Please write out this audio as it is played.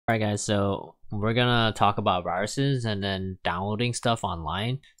Alright guys, so we're gonna talk about viruses and then downloading stuff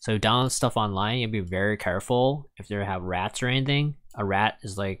online. So download stuff online, you'll be very careful if you have rats or anything. A rat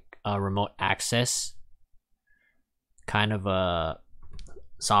is like a remote access kind of a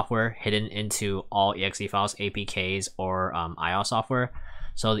software hidden into all exe files, APKs, or IO software.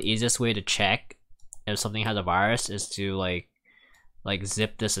 So the easiest way to check if something has a virus is to like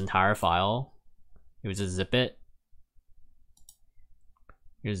zip this entire file. You just zip it.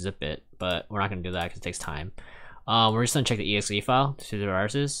 You zip it, but we're not gonna do that because it takes time. We're just gonna check the exe file to the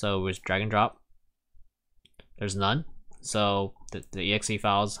viruses. So we just drag and drop. There's none. So the exe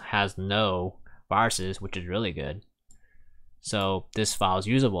files has no viruses, which is really good. So this file is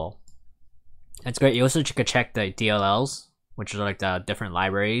usable. It's great. You also could check the DLLs, which are like the different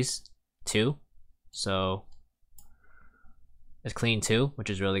libraries too. So it's clean too, which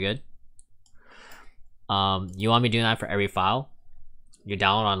is really good. You want me doing that for every file you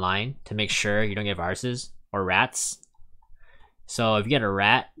download online to make sure you don't get viruses or rats. So if you get a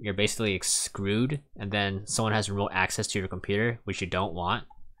rat, you're basically screwed, and then someone has remote access to your computer, which you don't want.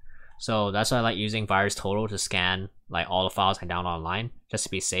 So that's why I like using VirusTotal to scan like all the files I download online, just to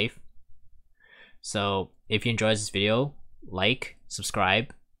be safe. So if you enjoyed this video, like,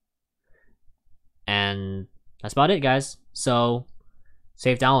 subscribe, and that's about it, guys. So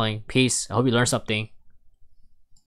safe downloading. Peace. I hope you learned something.